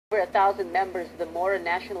Over 1,000 members of the Moro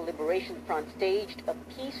National Liberation Front staged a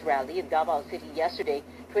peace rally in Davao City yesterday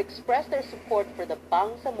to express their support for the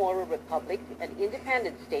Bangsamoro Republic, an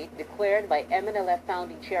independent state declared by MNLF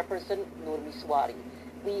founding chairperson Nur Miswari.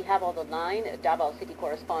 We have on the line Davao City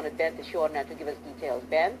correspondent Ben to give us details.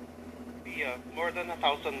 Ben? More than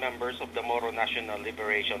 1,000 members of the Moro National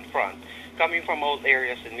Liberation Front, coming from all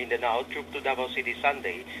areas in Mindanao, trooped to Davao City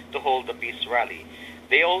Sunday to hold the peace rally.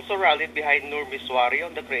 They also rallied behind Nur Miswari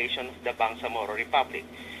on the creation of the Bangsamoro Republic.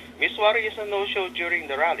 Miswari is a no-show during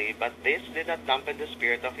the rally, but this did not dampen the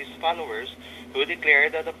spirit of his followers, who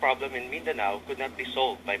declared that the problem in Mindanao could not be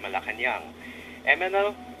solved by Malacanang.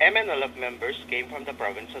 MNLF members came from the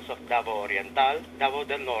provinces of Davao Oriental, Davao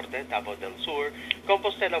del Norte, Davao del Sur,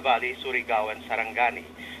 Compostela Valley, Surigao, and Sarangani.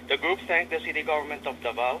 The group thanked the city government of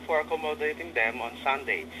Davao for accommodating them on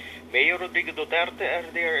Sunday. Mayor Rodrigo Duterte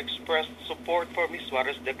earlier expressed support for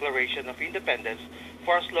Miswari's declaration of independence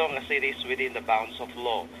for as long as it is within the bounds of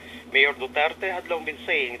law. Mayor Duterte had long been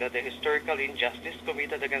saying that the historical injustice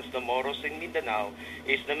committed against the Moros in Mindanao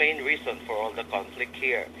is the main reason for all the conflict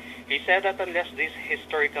here. He said that unless this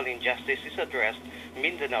historical injustice is addressed,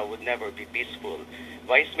 Mindanao would never be peaceful.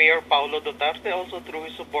 Vice Mayor Paulo Duterte also threw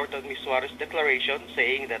his support on Miswari's declaration,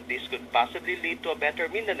 saying that this could possibly lead to a better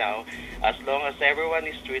Mindanao as long as everyone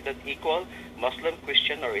is treated equal, Muslim,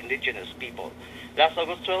 Christian, or indigenous people. Last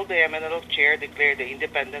August 12, the MNLF chair declared the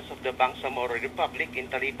independence of the Bangsamoro Republic in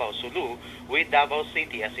Talipao, Sulu, with Davao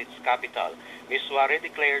City as its capital. Miswari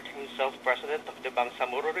declared himself president of the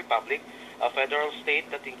Bangsamoro Republic, a federal state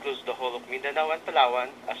that includes the whole of Mindanao and Palawan,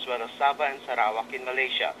 as well as Sabah and Sarawak in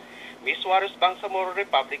Malaysia. Miswari's Bangsamoro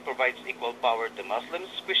Republic provides equal power to Muslims,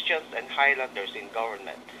 Christians, and Highlanders in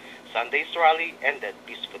government. Sunday's rally ended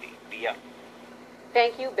peacefully.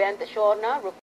 Thank you, Ben Tashorna.